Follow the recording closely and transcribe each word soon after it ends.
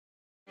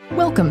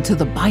Welcome to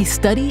the By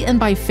Study and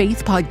by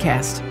Faith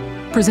podcast,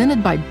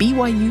 presented by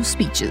BYU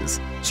Speeches,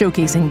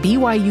 showcasing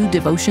BYU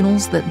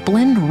devotionals that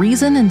blend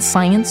reason and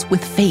science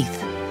with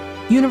faith,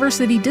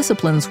 university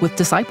disciplines with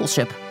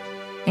discipleship,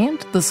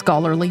 and the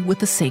scholarly with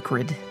the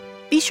sacred.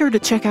 Be sure to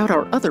check out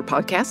our other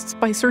podcasts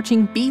by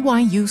searching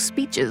BYU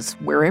Speeches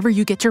wherever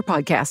you get your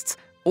podcasts,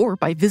 or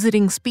by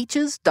visiting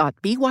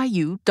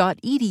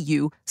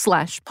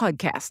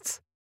speeches.byu.edu/podcasts.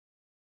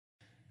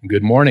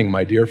 Good morning,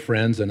 my dear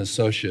friends and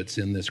associates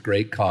in this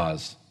great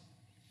cause.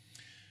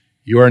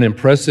 You are an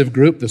impressive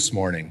group this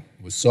morning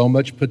with so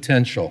much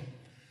potential.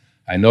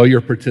 I know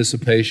your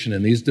participation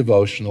in these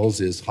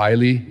devotionals is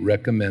highly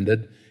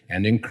recommended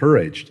and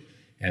encouraged,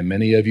 and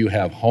many of you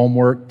have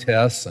homework,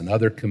 tests, and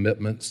other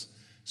commitments,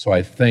 so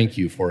I thank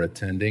you for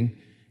attending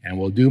and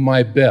will do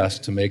my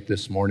best to make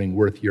this morning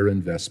worth your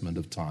investment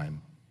of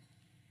time.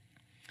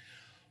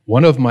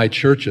 One of my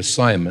church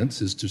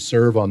assignments is to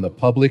serve on the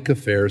Public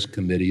Affairs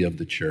Committee of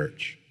the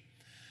church.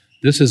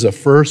 This is a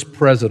first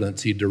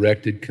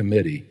presidency-directed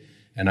committee,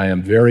 and I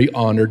am very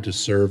honored to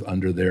serve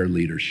under their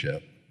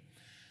leadership.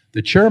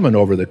 The chairman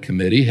over the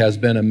committee has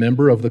been a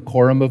member of the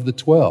Quorum of the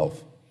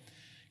 12.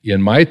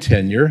 In my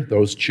tenure,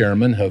 those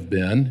chairmen have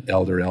been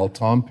Elder L.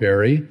 Tom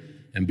Perry,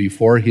 and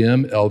before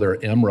him, Elder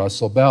M.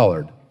 Russell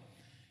Ballard.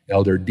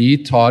 Elder D.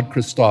 Todd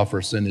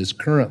Christofferson is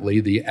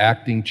currently the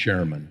acting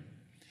chairman.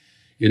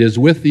 It is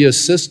with the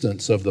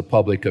assistance of the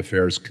Public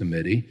Affairs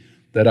Committee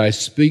that I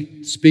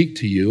speak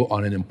to you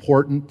on an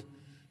important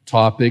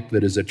topic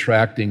that is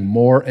attracting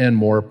more and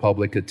more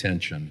public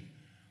attention,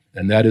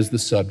 and that is the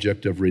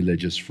subject of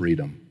religious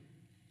freedom.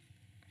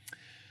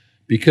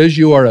 Because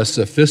you are a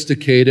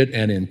sophisticated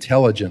and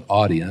intelligent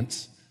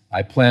audience,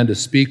 I plan to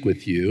speak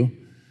with you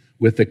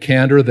with the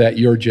candor that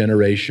your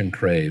generation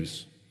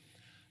craves.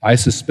 I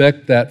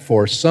suspect that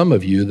for some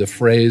of you, the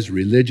phrase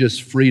religious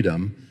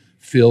freedom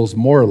feels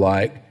more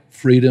like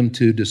freedom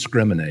to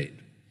discriminate.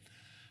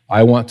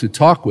 I want to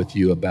talk with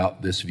you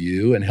about this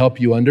view and help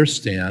you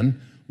understand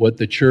what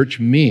the church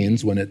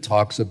means when it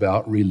talks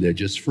about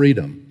religious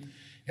freedom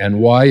and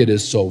why it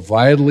is so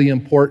vitally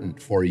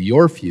important for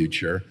your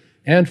future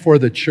and for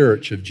the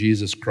Church of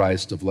Jesus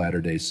Christ of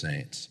Latter-day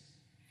Saints.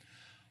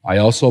 I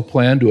also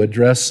plan to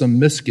address some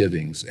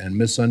misgivings and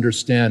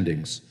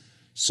misunderstandings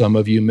some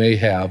of you may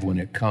have when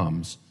it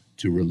comes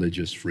to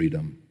religious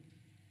freedom.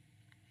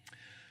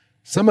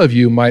 Some of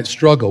you might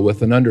struggle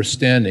with an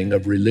understanding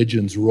of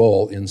religion's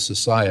role in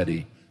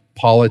society,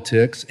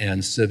 politics,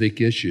 and civic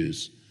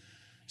issues.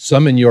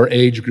 Some in your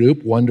age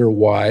group wonder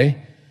why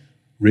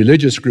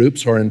religious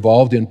groups are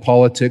involved in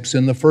politics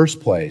in the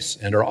first place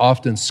and are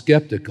often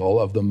skeptical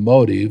of the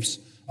motives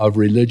of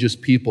religious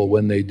people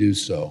when they do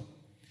so.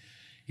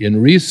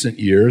 In recent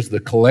years, the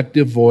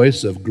collective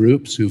voice of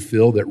groups who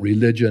feel that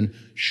religion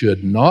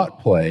should not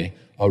play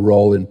a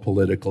role in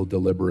political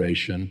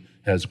deliberation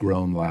has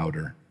grown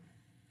louder.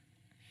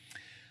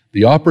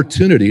 The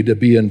opportunity to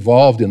be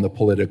involved in the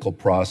political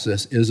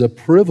process is a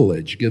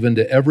privilege given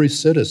to every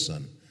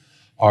citizen.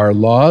 Our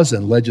laws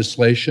and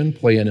legislation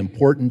play an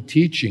important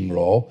teaching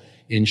role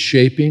in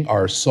shaping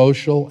our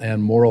social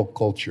and moral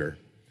culture.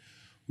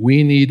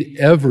 We need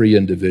every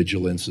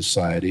individual in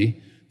society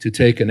to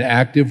take an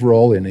active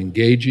role in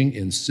engaging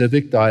in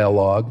civic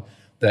dialogue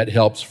that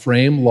helps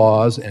frame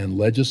laws and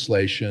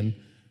legislation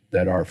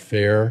that are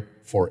fair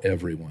for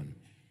everyone.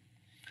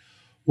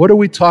 What are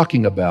we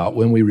talking about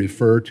when we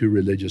refer to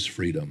religious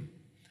freedom?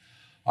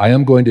 I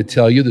am going to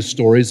tell you the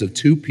stories of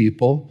two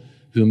people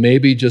who may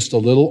be just a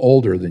little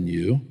older than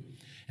you,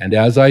 and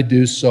as I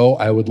do so,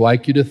 I would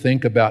like you to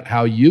think about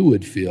how you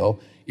would feel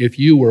if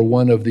you were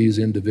one of these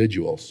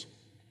individuals.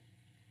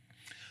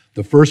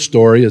 The first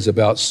story is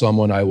about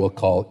someone I will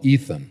call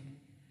Ethan.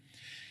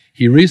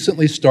 He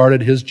recently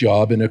started his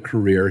job in a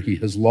career he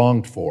has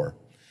longed for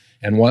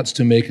and wants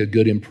to make a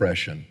good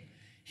impression.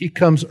 He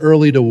comes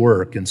early to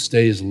work and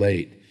stays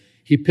late.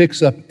 He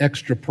picks up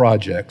extra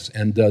projects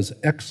and does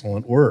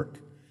excellent work.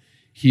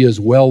 He is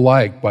well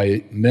liked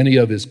by many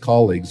of his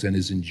colleagues and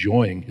is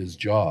enjoying his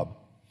job.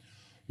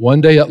 One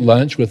day at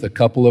lunch with a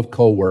couple of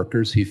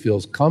co-workers, he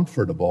feels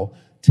comfortable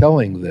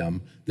telling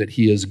them that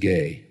he is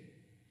gay.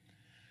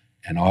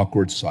 An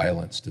awkward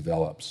silence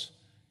develops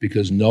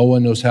because no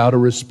one knows how to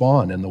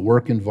respond and the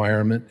work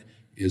environment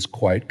is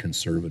quite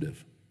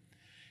conservative.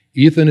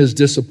 Ethan is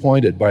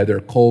disappointed by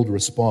their cold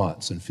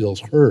response and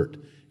feels hurt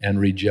and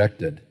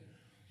rejected.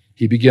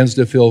 He begins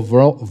to feel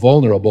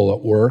vulnerable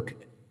at work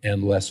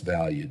and less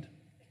valued.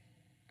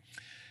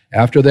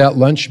 After that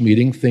lunch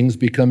meeting, things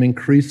become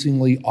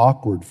increasingly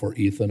awkward for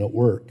Ethan at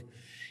work.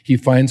 He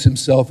finds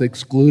himself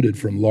excluded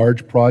from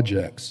large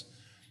projects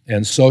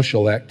and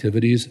social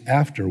activities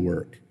after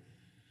work,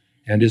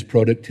 and his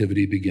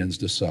productivity begins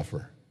to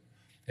suffer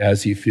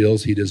as he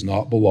feels he does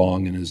not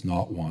belong and is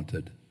not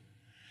wanted.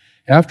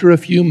 After a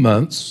few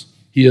months,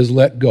 he is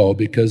let go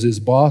because his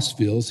boss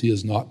feels he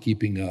is not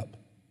keeping up.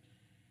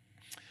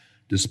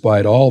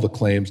 Despite all the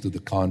claims to the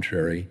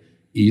contrary,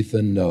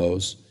 Ethan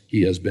knows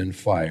he has been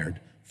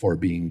fired for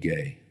being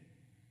gay.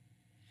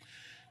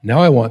 Now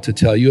I want to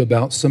tell you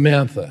about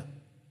Samantha.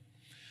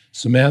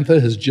 Samantha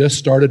has just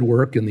started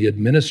work in the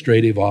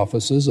administrative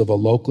offices of a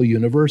local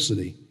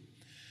university.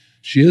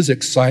 She is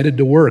excited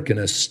to work in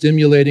a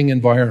stimulating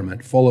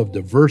environment full of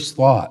diverse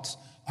thoughts,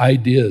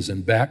 ideas,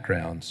 and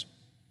backgrounds.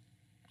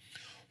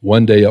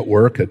 One day at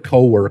work, a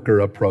coworker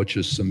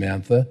approaches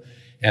Samantha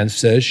and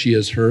says she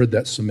has heard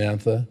that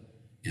Samantha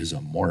is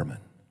a Mormon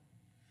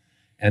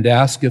and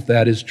asks if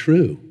that is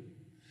true.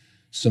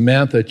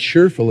 Samantha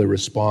cheerfully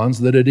responds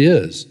that it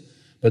is,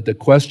 but the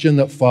question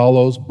that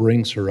follows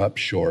brings her up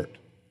short.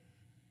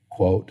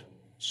 Quote,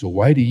 "So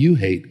why do you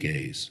hate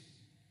gays?"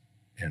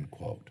 End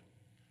quote.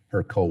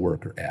 Her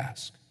coworker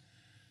asks.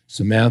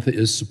 Samantha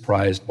is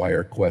surprised by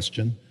her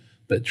question,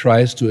 but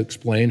tries to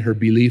explain her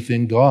belief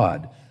in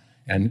God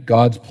and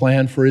God's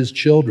plan for his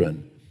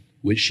children,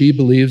 which she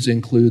believes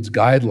includes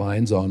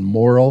guidelines on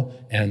moral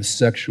and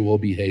sexual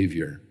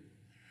behavior.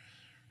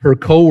 Her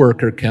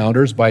coworker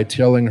counters by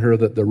telling her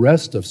that the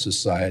rest of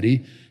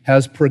society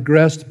has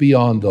progressed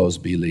beyond those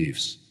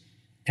beliefs.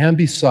 And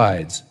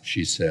besides,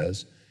 she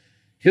says,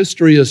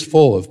 history is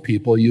full of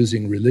people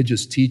using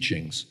religious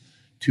teachings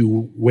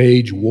to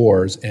wage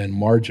wars and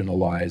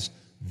marginalize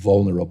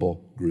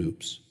vulnerable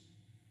groups.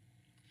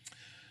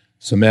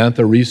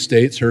 Samantha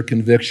restates her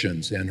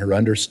convictions and her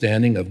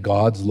understanding of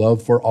God's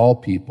love for all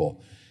people,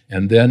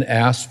 and then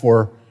asks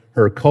for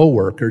her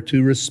coworker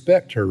to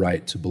respect her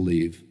right to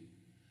believe.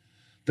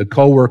 The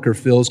coworker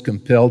feels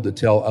compelled to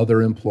tell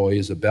other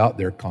employees about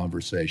their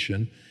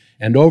conversation,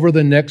 and over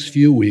the next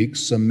few weeks,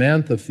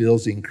 Samantha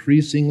feels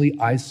increasingly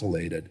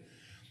isolated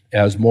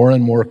as more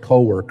and more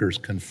coworkers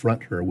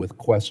confront her with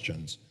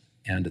questions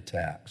and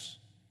attacks.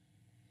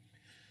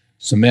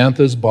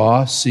 Samantha's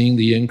boss, seeing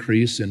the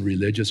increase in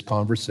religious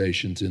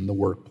conversations in the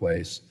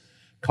workplace,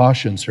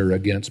 cautions her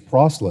against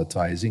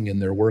proselytizing in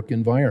their work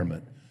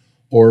environment,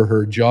 or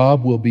her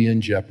job will be in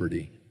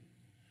jeopardy.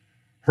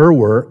 Her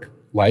work,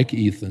 like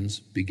Ethan's,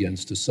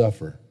 begins to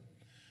suffer.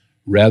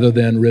 Rather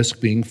than risk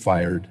being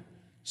fired,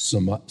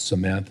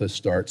 Samantha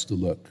starts to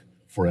look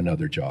for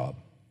another job.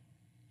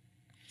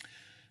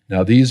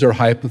 Now, these are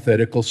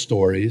hypothetical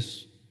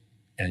stories,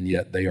 and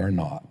yet they are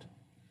not.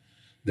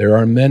 There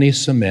are many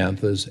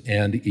Samanthas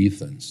and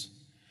Ethans.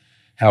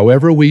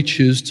 However we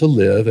choose to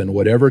live and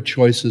whatever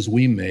choices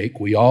we make,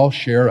 we all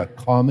share a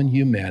common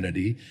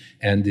humanity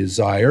and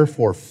desire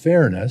for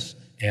fairness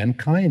and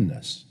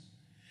kindness.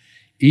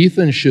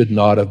 Ethan should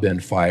not have been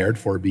fired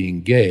for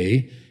being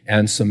gay,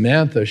 and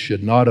Samantha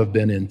should not have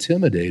been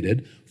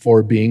intimidated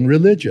for being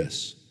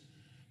religious.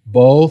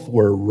 Both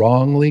were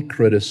wrongly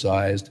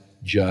criticized,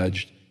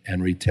 judged,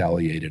 and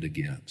retaliated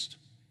against.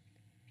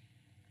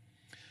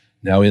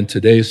 Now, in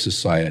today's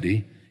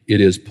society,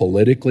 it is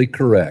politically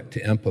correct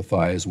to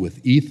empathize with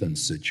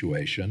Ethan's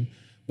situation,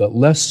 but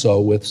less so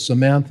with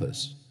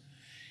Samantha's.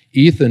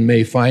 Ethan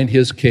may find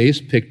his case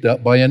picked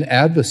up by an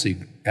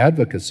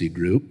advocacy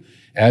group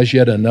as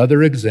yet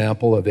another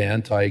example of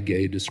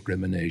anti-gay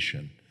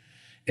discrimination.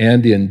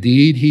 And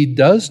indeed, he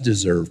does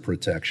deserve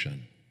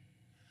protection.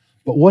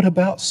 But what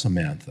about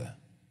Samantha?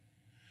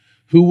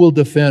 Who will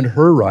defend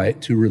her right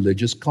to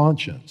religious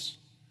conscience?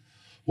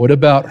 What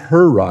about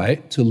her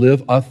right to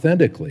live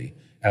authentically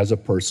as a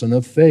person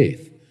of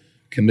faith,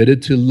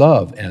 committed to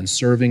love and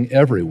serving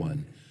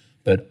everyone,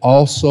 but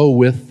also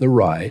with the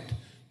right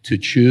to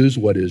choose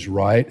what is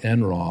right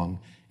and wrong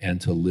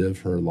and to live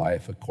her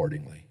life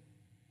accordingly?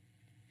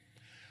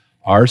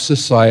 Our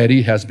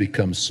society has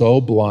become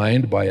so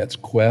blind by its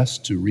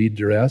quest to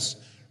redress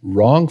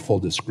wrongful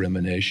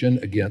discrimination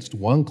against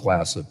one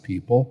class of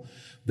people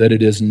that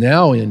it is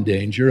now in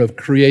danger of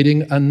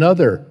creating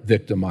another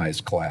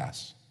victimized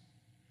class.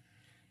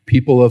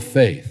 People of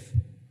faith,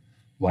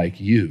 like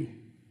you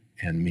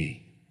and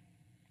me.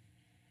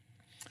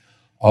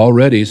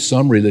 Already,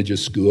 some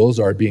religious schools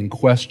are being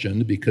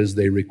questioned because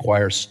they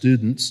require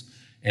students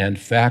and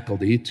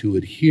faculty to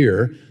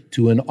adhere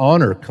to an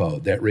honor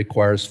code that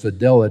requires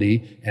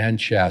fidelity and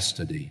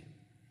chastity.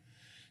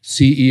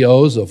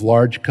 CEOs of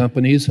large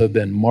companies have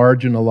been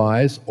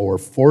marginalized or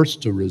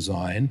forced to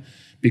resign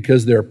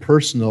because their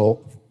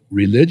personal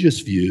religious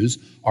views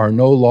are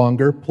no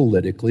longer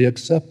politically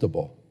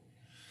acceptable.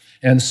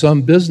 And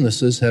some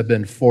businesses have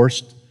been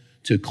forced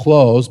to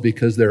close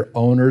because their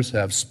owners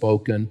have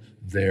spoken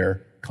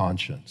their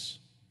conscience.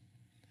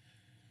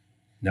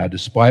 Now,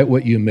 despite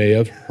what you may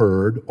have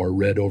heard or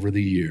read over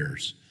the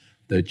years,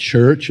 the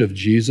Church of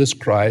Jesus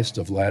Christ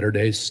of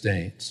Latter-day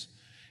Saints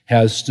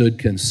has stood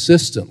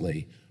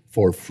consistently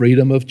for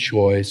freedom of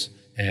choice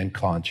and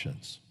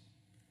conscience.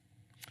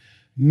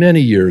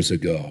 Many years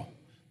ago,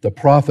 the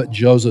prophet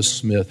Joseph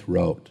Smith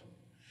wrote,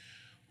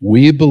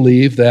 "We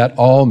believe that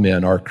all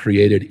men are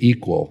created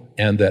equal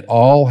and that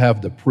all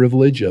have the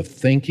privilege of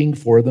thinking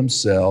for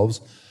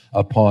themselves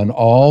upon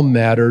all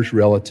matters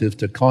relative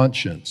to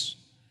conscience."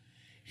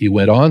 He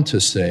went on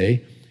to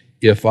say,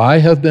 "If I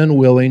have been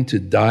willing to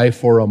die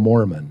for a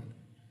Mormon,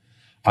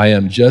 I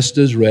am just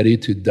as ready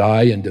to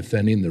die in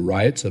defending the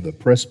rights of a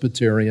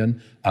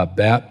Presbyterian, a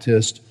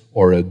Baptist,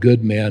 or a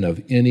good man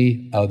of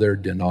any other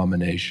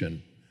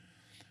denomination.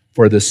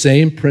 For the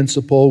same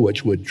principle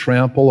which would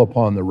trample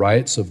upon the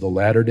rights of the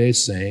Latter-day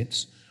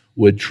Saints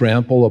would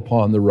trample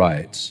upon the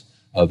rights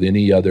of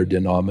any other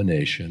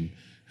denomination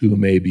who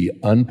may be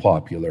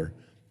unpopular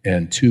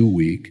and too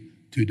weak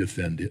to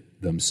defend it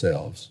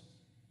themselves.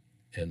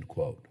 End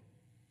quote.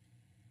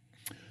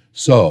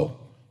 So,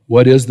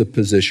 what is the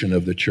position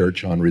of the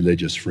church on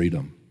religious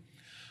freedom?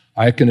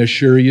 I can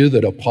assure you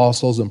that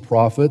apostles and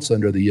prophets,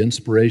 under the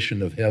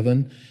inspiration of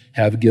heaven,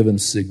 have given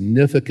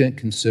significant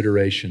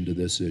consideration to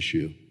this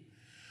issue.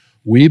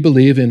 We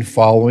believe in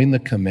following the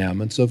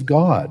commandments of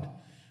God,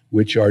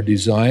 which are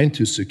designed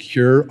to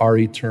secure our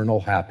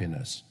eternal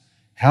happiness.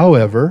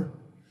 However,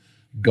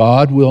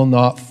 God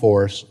will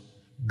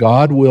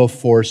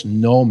force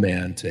no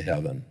man to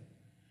heaven.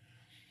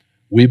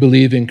 We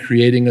believe in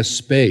creating a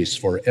space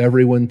for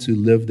everyone to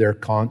live their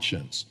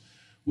conscience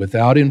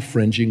without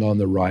infringing on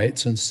the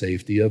rights and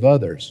safety of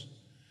others.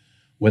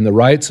 When the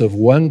rights of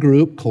one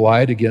group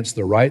collide against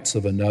the rights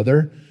of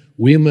another,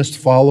 we must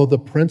follow the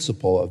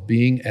principle of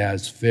being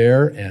as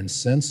fair and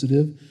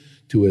sensitive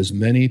to as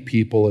many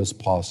people as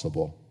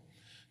possible.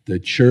 The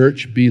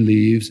church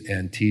believes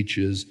and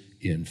teaches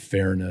in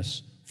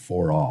fairness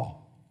for all.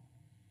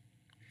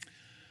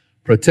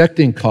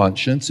 Protecting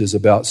conscience is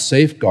about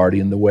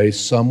safeguarding the way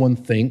someone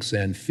thinks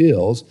and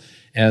feels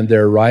and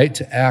their right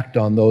to act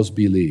on those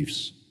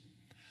beliefs.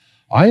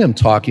 I am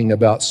talking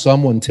about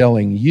someone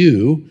telling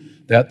you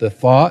that the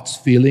thoughts,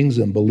 feelings,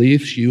 and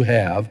beliefs you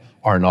have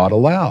are not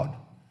allowed,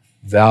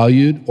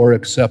 valued, or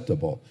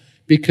acceptable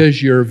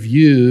because your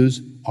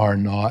views are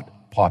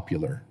not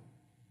popular.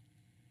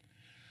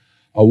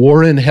 A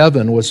war in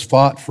heaven was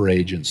fought for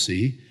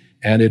agency,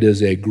 and it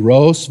is a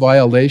gross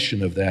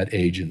violation of that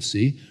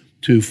agency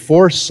to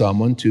force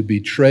someone to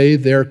betray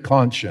their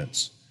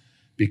conscience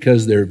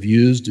because their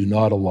views do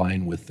not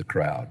align with the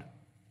crowd.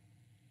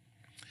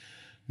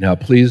 Now,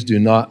 please do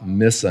not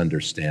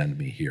misunderstand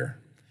me here.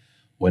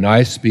 When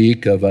I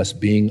speak of us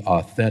being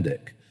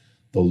authentic,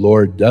 the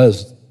Lord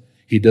does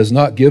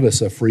not give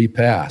us a free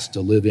pass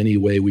to live any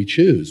way we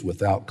choose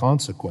without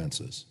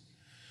consequences.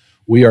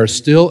 We are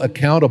still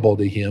accountable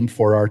to Him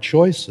for our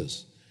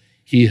choices.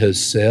 He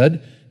has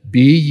said,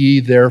 "Be ye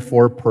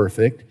therefore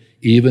perfect,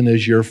 even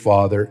as your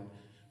Father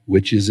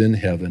which is in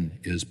heaven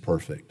is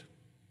perfect."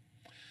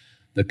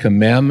 The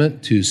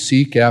commandment to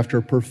seek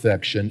after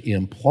perfection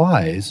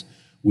implies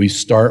we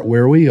start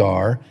where we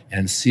are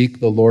and seek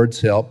the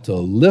Lord's help to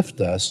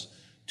lift us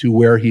to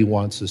where He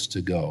wants us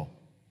to go.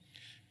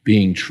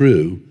 Being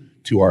true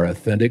to our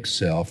authentic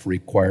self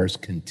requires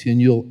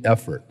continual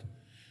effort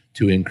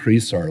to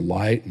increase our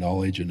light,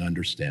 knowledge, and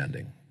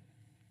understanding.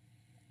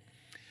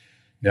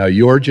 Now,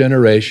 your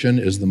generation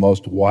is the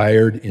most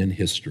wired in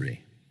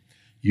history.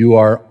 You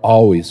are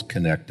always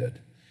connected,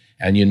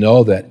 and you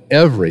know that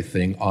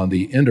everything on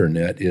the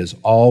internet is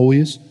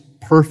always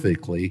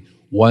perfectly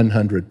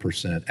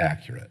 100%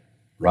 accurate,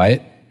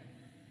 right?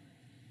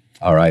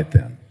 All right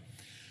then.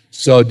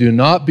 So do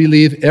not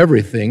believe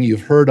everything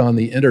you've heard on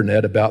the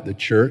internet about the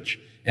church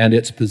and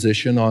its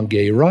position on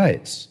gay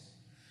rights.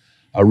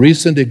 A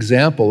recent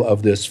example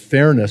of this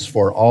fairness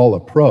for all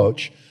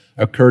approach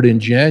occurred in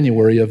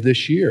January of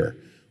this year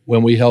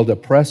when we held a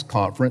press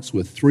conference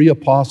with 3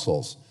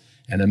 apostles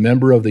and a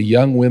member of the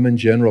Young Women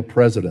General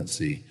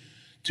Presidency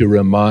to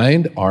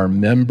remind our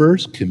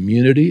members,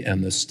 community,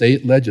 and the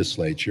state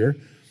legislature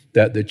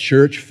that the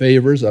church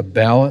favors a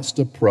balanced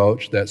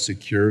approach that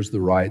secures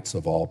the rights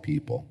of all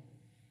people.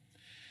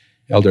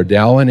 Elder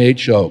Dallin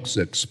H. Oaks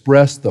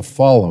expressed the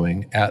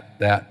following at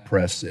that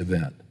press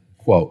event,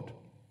 quote,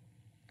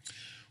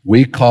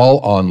 "We call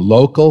on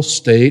local,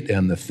 state,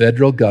 and the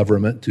federal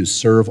government to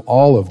serve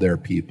all of their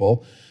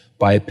people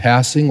by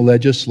passing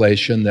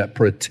legislation that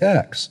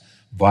protects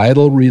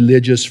vital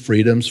religious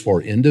freedoms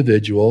for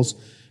individuals,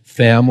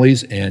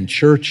 families, and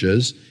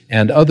churches,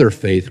 and other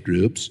faith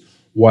groups,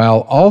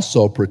 while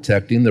also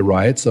protecting the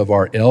rights of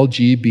our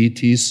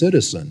LGBT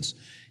citizens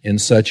in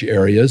such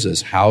areas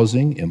as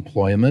housing,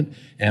 employment,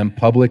 and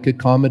public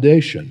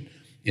accommodation,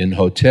 in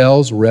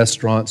hotels,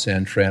 restaurants,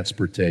 and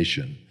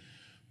transportation.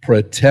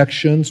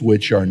 Protections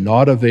which are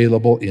not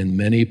available in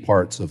many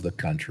parts of the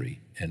country,"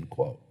 end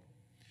quote.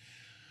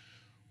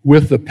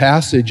 With the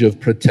passage of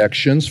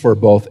protections for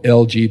both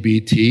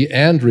LGBT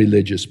and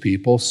religious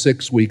people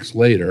 6 weeks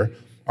later,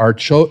 our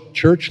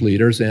church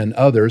leaders and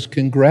others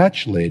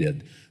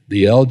congratulated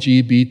the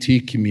LGBT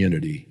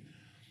community.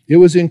 It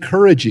was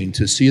encouraging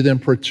to see them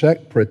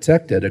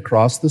protected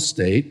across the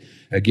state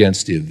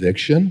against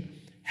eviction,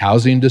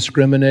 housing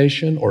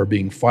discrimination, or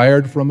being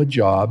fired from a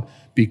job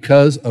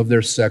because of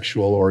their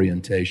sexual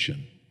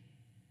orientation.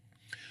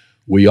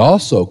 We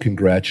also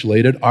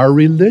congratulated our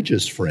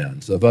religious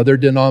friends of other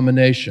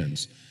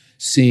denominations,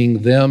 seeing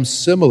them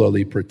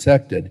similarly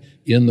protected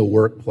in the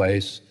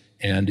workplace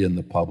and in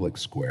the public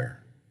square.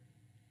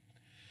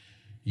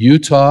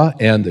 Utah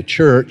and the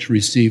church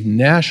received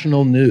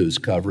national news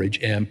coverage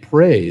and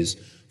praise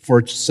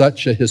for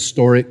such a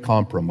historic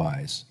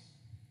compromise.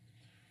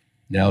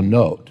 Now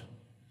note,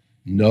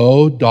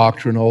 no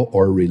doctrinal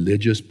or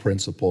religious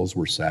principles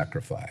were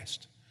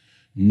sacrificed.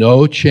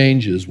 No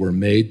changes were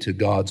made to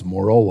God's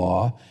moral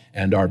law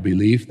and our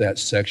belief that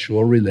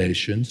sexual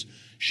relations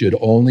should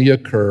only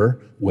occur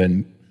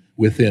when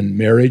within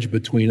marriage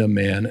between a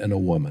man and a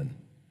woman.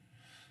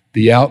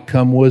 The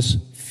outcome was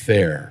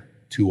fair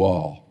to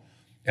all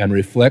and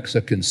reflects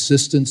a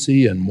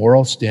consistency in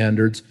moral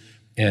standards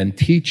and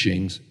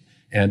teachings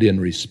and in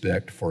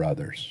respect for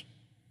others.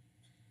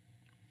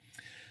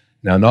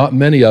 Now, not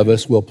many of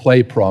us will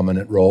play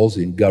prominent roles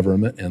in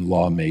government and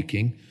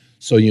lawmaking,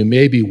 so you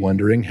may be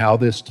wondering how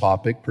this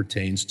topic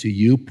pertains to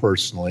you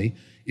personally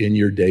in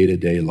your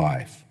day-to-day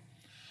life.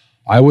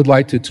 I would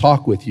like to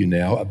talk with you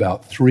now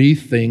about 3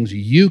 things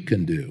you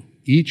can do,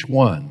 each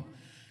one,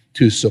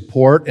 to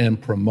support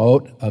and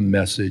promote a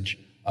message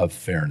of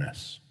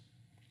fairness.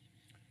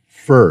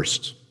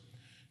 First,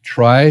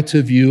 try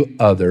to view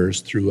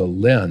others through a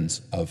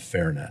lens of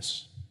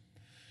fairness.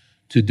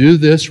 To do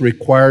this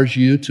requires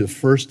you to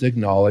first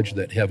acknowledge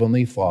that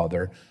Heavenly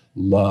Father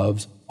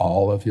loves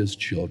all of His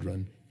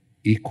children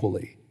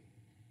equally.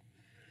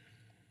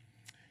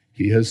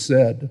 He has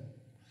said,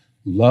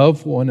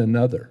 "Love one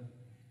another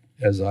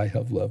as I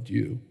have loved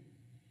you."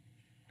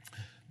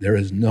 There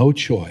is no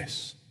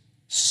choice,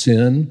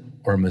 sin,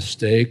 or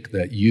mistake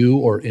that you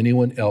or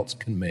anyone else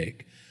can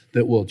make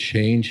that will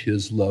change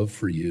His love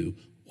for you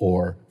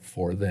or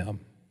for them.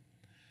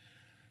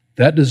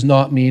 That does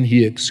not mean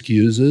He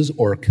excuses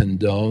or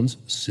condones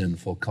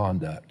sinful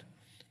conduct,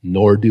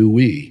 nor do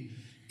we,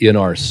 in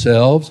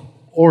ourselves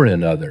or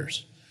in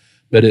others.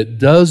 But it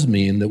does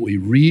mean that we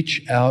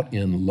reach out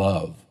in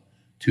love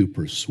to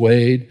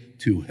persuade,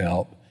 to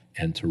help,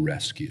 and to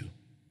rescue.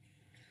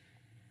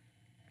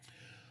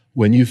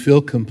 When you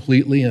feel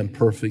completely and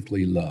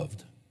perfectly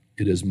loved,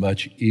 it is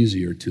much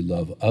easier to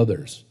love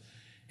others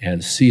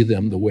and see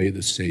them the way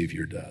the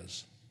Savior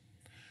does.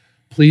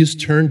 Please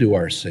turn to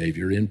our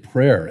Savior in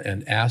prayer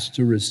and ask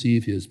to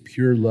receive His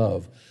pure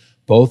love,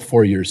 both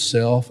for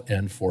yourself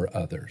and for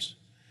others.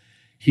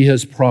 He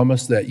has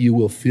promised that you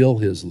will feel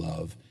His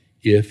love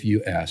if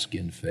you ask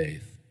in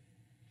faith.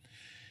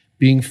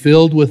 Being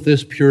filled with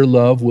this pure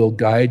love will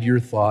guide your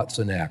thoughts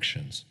and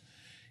actions,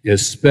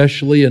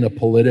 especially in a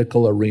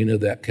political arena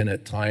that can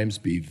at times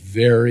be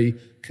very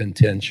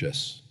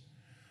contentious.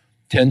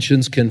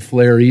 Tensions can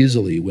flare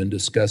easily when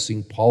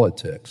discussing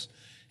politics,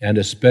 and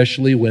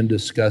especially when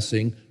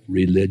discussing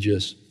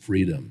religious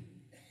freedom.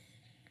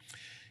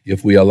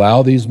 If we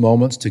allow these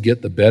moments to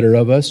get the better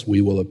of us, we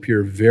will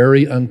appear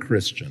very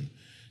unchristian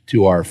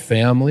to our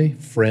family,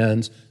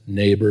 friends,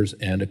 neighbors,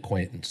 and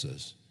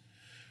acquaintances.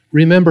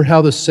 Remember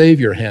how the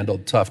Savior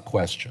handled tough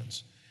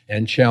questions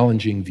and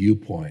challenging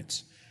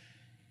viewpoints.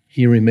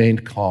 He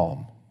remained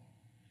calm.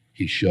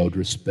 He showed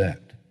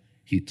respect.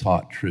 He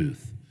taught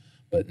truth,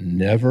 but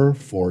never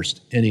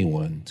forced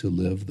anyone to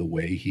live the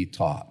way He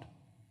taught.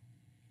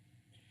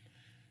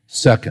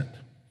 Second,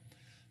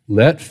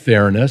 let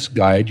fairness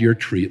guide your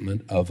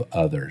treatment of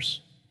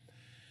others.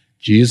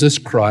 Jesus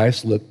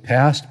Christ looked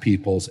past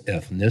people's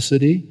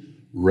ethnicity,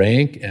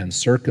 rank, and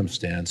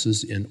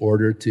circumstances in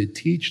order to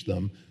teach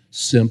them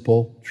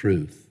simple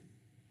truth.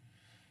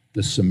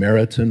 The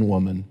Samaritan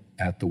woman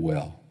at the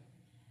well,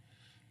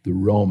 the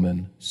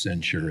Roman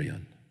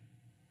centurion,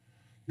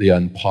 the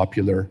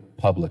unpopular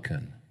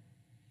publican.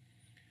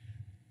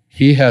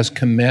 He has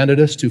commanded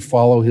us to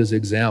follow His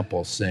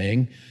example,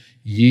 saying,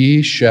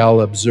 "Ye shall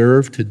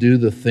observe to do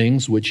the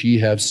things which ye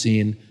have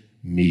seen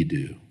me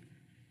do."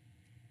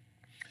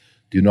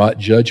 Do not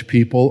judge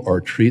people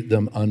or treat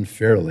them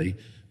unfairly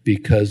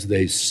because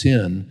they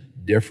sin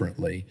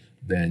differently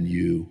than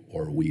you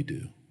or we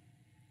do.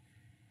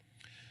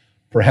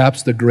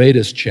 Perhaps the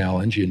greatest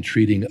challenge in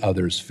treating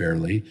others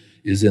fairly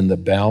is in the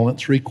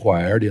balance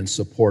required in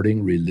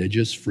supporting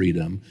religious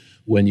freedom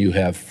when you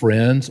have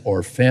friends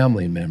or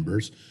family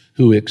members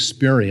who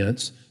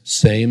experience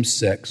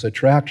same-sex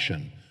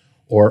attraction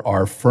or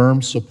are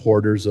firm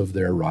supporters of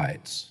their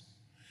rights.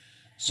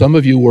 Some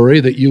of you worry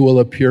that you will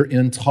appear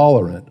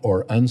intolerant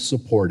or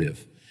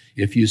unsupportive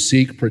if you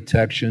seek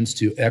protections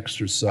to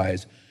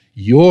exercise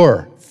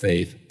your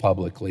faith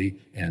publicly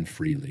and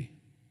freely.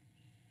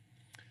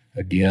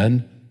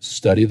 Again,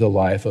 study the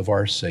life of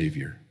our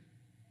Savior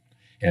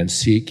and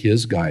seek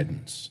His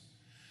guidance.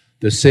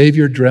 The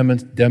Savior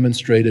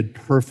demonstrated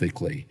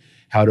perfectly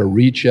how to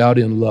reach out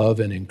in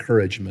love and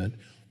encouragement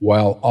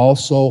while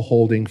also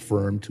holding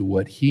firm to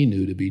what He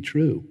knew to be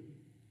true.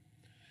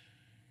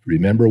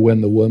 Remember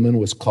when the woman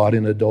was caught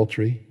in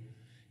adultery?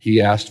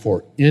 He asked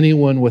for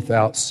anyone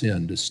without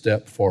sin to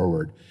step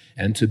forward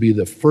and to be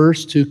the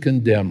first to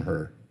condemn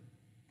her.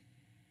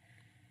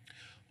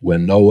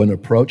 When no one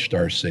approached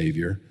our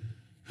Savior,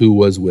 who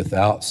was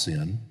without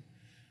sin,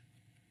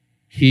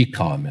 He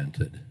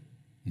commented,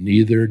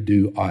 "Neither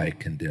do I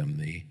condemn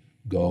thee.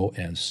 Go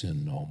and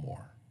sin no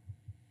more."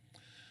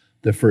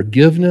 The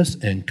forgiveness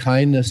and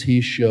kindness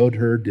He showed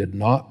her did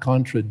not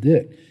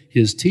contradict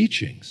His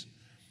teachings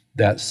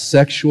that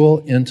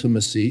sexual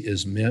intimacy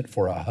is meant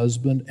for a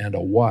husband and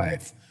a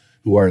wife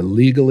who are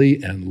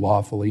legally and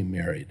lawfully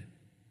married.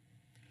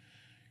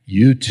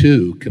 You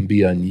too can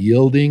be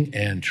unyielding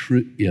and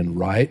in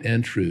right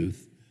and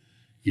truth,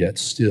 yet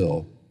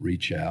still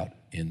reach out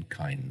in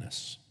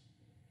kindness.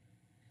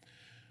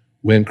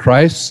 When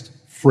Christ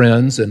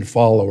friends and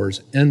followers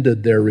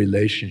ended their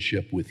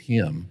relationship with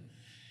him,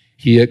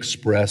 he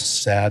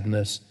expressed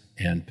sadness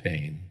and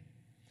pain.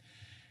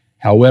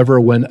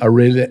 However, when a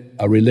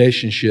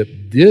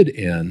relationship did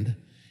end,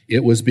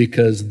 it was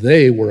because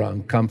they were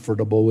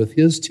uncomfortable with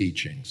his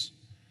teachings,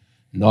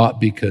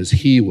 not because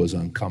he was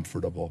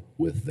uncomfortable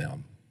with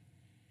them.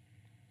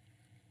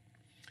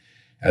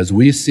 As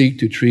we seek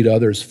to treat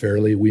others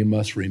fairly, we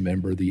must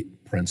remember the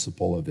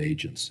principle of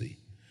agency.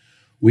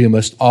 We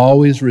must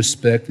always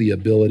respect the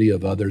ability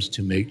of others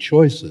to make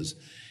choices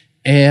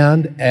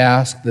and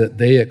ask that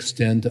they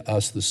extend to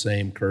us the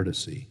same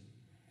courtesy.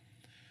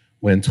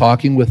 When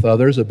talking with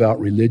others about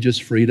religious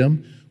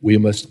freedom, we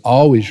must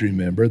always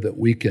remember that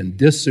we can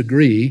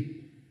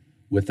disagree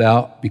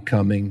without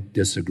becoming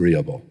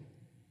disagreeable.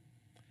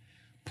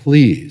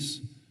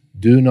 Please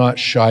do not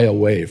shy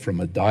away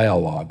from a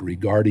dialogue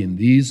regarding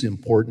these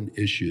important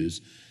issues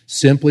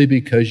simply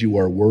because you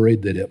are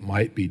worried that it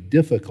might be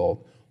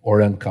difficult or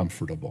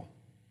uncomfortable.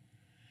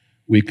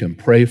 We can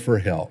pray for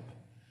help,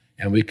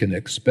 and we can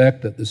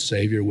expect that the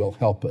Savior will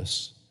help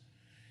us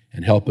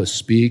and help us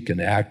speak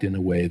and act in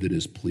a way that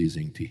is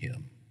pleasing to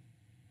him.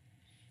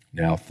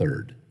 Now,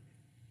 third,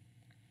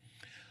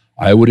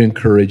 I would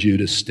encourage you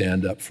to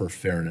stand up for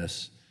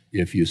fairness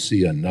if you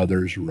see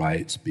another's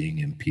rights being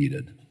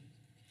impeded.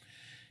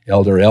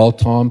 Elder L.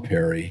 Tom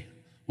Perry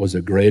was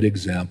a great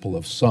example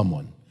of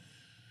someone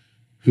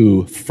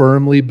who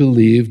firmly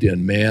believed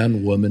in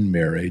man-woman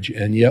marriage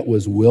and yet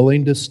was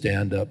willing to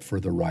stand up for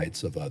the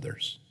rights of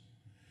others.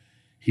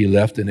 He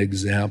left an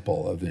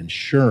example of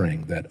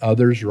ensuring that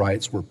others'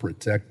 rights were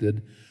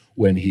protected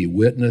when he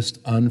witnessed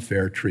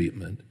unfair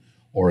treatment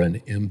or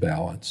an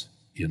imbalance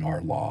in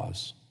our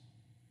laws.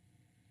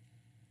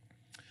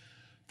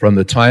 From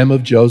the time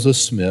of Joseph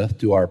Smith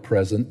to our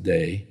present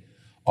day,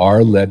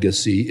 our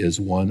legacy is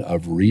one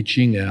of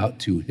reaching out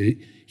to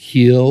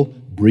heal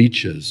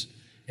breaches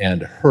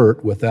and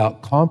hurt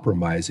without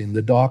compromising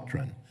the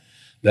doctrine.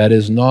 That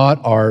is not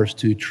ours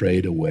to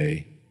trade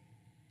away.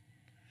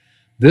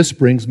 This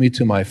brings me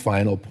to my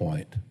final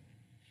point,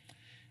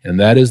 and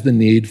that is the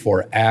need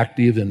for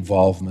active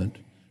involvement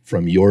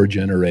from your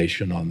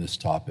generation on this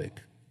topic.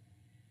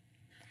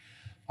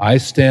 I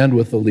stand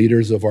with the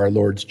leaders of our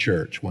Lord's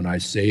church when I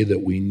say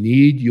that we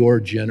need your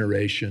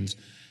generation's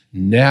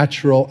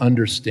natural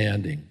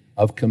understanding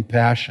of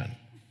compassion,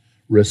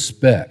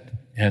 respect,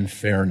 and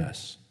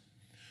fairness.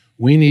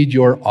 We need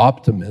your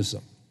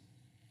optimism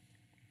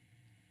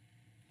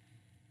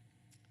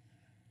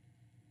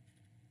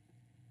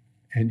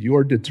and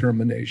your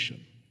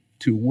determination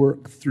to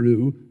work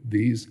through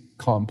these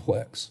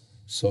complex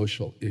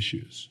social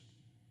issues.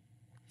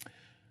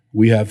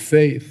 We have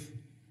faith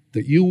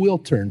that you will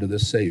turn to the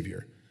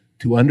Savior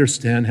to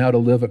understand how to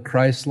live a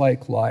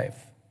Christ-like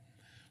life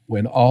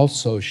when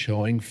also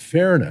showing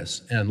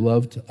fairness and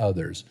love to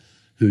others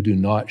who do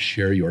not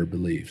share your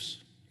beliefs.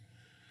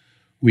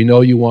 We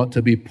know you want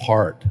to be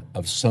part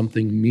of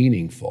something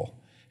meaningful,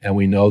 and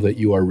we know that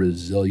you are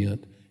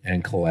resilient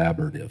and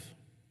collaborative.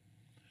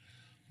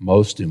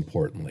 Most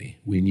importantly,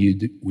 we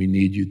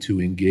need you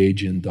to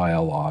engage in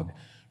dialogue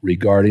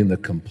regarding the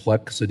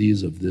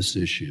complexities of this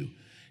issue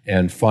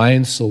and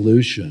find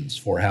solutions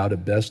for how to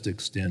best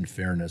extend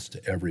fairness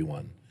to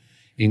everyone,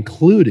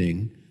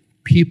 including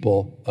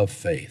people of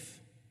faith.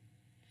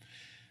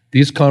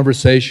 These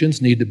conversations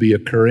need to be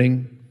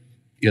occurring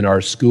in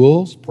our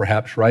schools,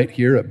 perhaps right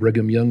here at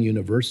Brigham Young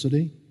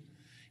University,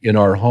 in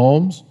our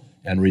homes,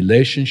 and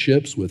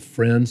relationships with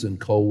friends and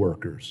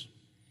co-workers.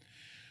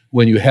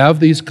 When you have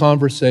these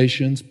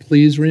conversations,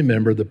 please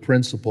remember the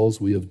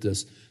principles we have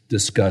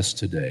discussed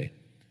today,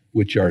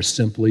 which are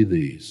simply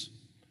these.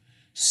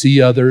 See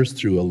others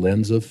through a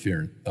lens of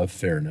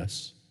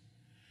fairness,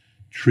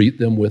 treat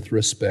them with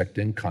respect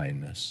and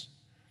kindness,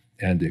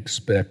 and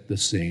expect the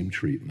same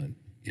treatment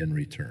in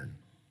return.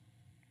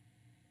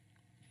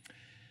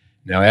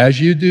 Now, as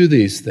you do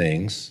these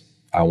things,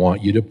 I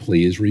want you to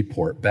please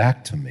report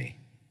back to me.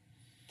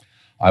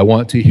 I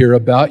want to hear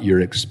about your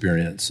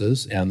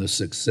experiences and the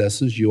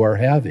successes you are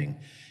having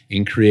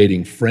in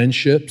creating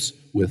friendships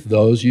with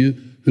those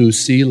who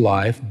see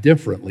life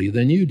differently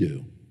than you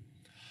do.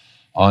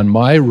 On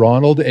my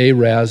Ronald A.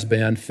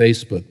 Rasband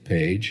Facebook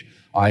page,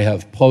 I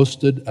have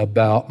posted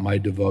about my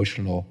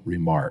devotional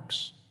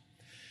remarks.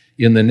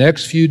 In the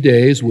next few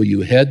days, will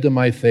you head to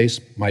my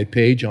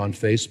page on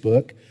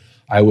Facebook?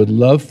 I would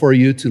love for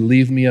you to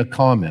leave me a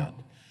comment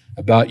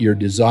about your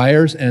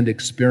desires and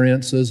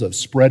experiences of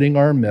spreading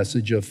our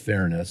message of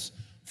fairness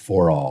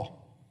for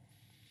all.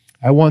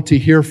 I want to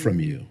hear from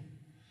you.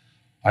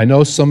 I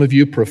know some of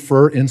you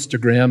prefer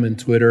Instagram and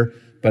Twitter,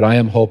 but I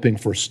am hoping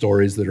for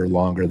stories that are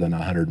longer than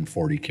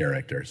 140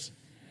 characters.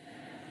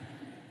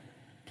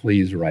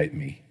 Please write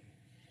me.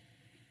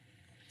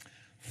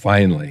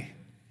 Finally,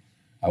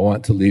 I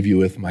want to leave you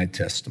with my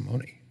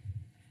testimony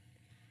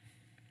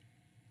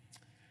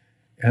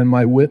and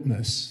my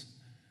witness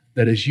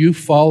that as you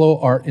follow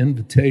our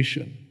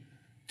invitation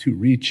to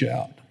reach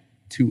out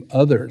to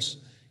others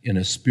in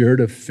a spirit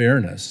of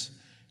fairness,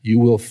 you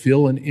will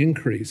feel an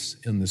increase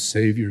in the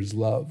Savior's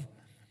love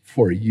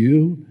for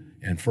you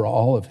and for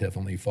all of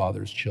Heavenly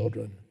Father's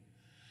children.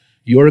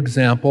 Your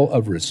example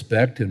of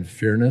respect and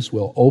fairness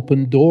will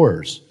open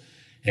doors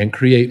and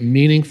create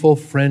meaningful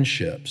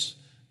friendships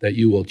that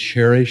you will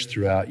cherish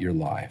throughout your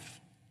life.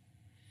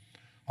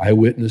 I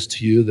witness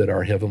to you that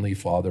our Heavenly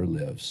Father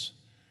lives,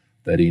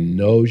 that He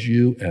knows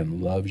you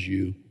and loves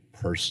you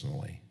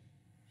personally.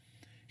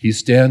 He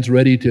stands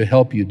ready to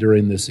help you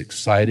during this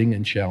exciting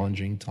and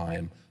challenging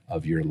time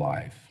of your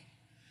life.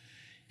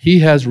 He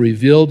has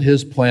revealed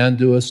His plan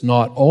to us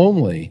not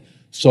only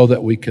so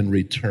that we can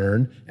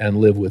return and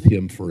live with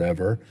Him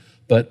forever,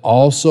 but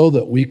also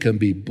that we can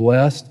be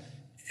blessed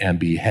and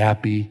be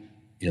happy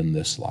in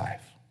this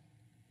life.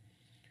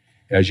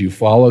 As you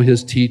follow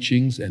His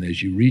teachings and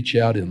as you reach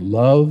out in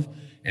love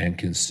and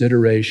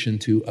consideration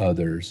to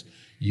others,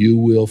 you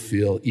will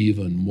feel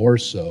even more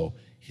so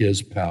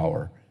His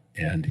power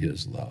and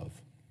His love.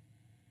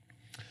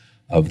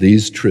 Of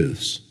these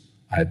truths,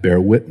 I bear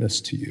witness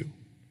to you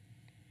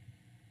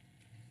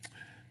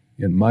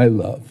in my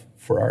love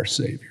for our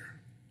Savior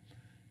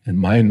and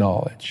my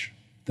knowledge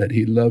that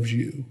He loves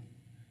you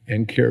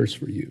and cares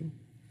for you,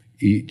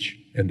 each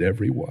and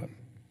every one.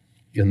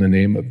 In the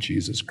name of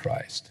Jesus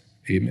Christ,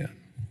 amen.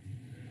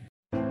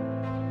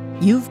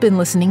 You've been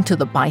listening to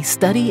the By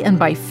Study and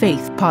by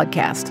Faith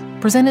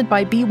podcast, presented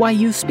by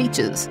BYU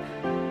Speeches.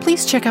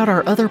 Please check out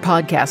our other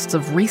podcasts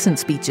of recent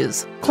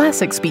speeches,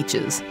 classic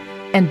speeches,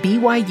 and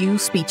BYU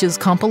Speeches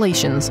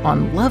compilations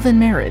on love and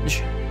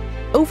marriage,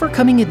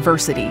 overcoming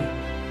adversity,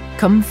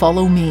 Come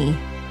Follow Me,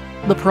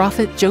 the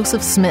prophet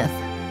Joseph Smith,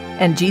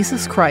 and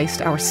Jesus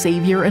Christ, our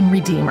Savior and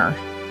Redeemer.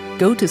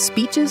 Go to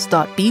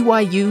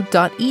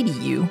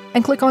speeches.byu.edu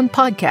and click on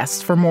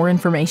podcasts for more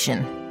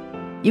information.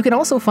 You can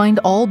also find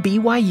all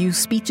BYU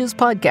Speeches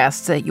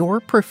podcasts at your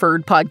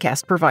preferred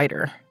podcast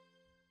provider.